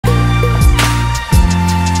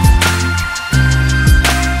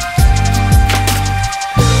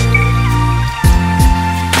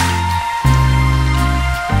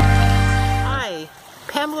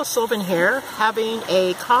Sylvan here, having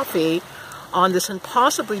a coffee on this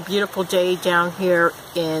impossibly beautiful day down here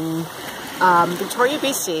in Victoria,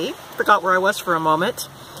 BC. Forgot where I was for a moment.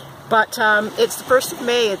 But it's the 1st of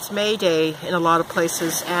May, it's May Day in a lot of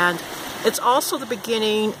places, and it's also the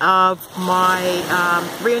beginning of my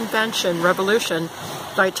reinvention revolution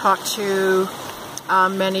that I talked to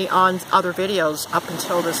many on other videos up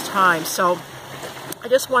until this time. So I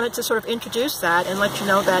just wanted to sort of introduce that and let you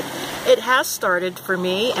know that it has started for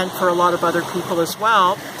me and for a lot of other people as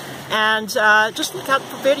well. And just look out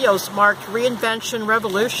for videos marked Reinvention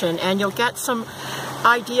Revolution, and you'll get some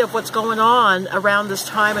idea of what's going on around this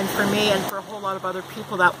time, and for me and for a whole lot of other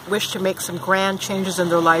people that wish to make some grand changes in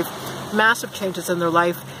their life, massive changes in their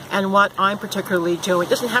life, and what I'm particularly doing. It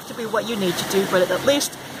doesn't have to be what you need to do, but it at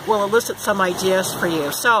least will elicit some ideas for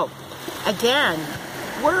you. So, again,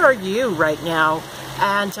 where are you right now?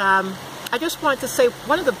 And I just wanted to say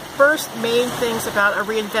one of the first main things about a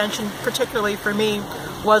reinvention, particularly for me,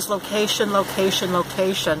 was location, location,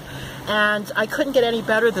 location. And I couldn't get any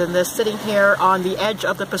better than this, sitting here on the edge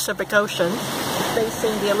of the Pacific Ocean,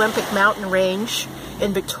 facing the Olympic mountain range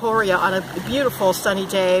in Victoria on a beautiful sunny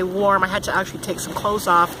day, warm. I had to actually take some clothes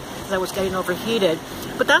off because I was getting overheated.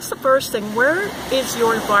 But that's the first thing. Where is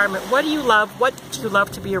your environment? What do you love? What do you love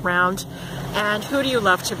to be around? And who do you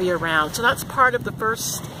love to be around? So that's part of the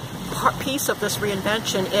first piece of this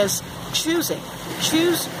reinvention, is choosing.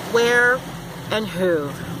 Choose where and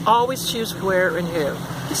who. Always choose where and who.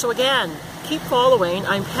 So again, keep following.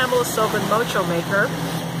 I'm Pamela Sylvan, Mojo Maker.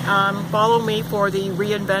 Follow me for the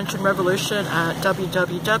Reinvention Revolution at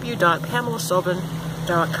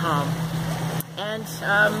www.pamelasylvan.com. And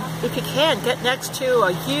if you can, get next to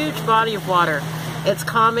a huge body of water. It's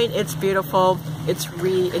calming, it's beautiful, it's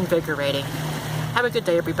reinvigorating. Have a good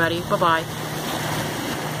day, everybody. Bye-bye.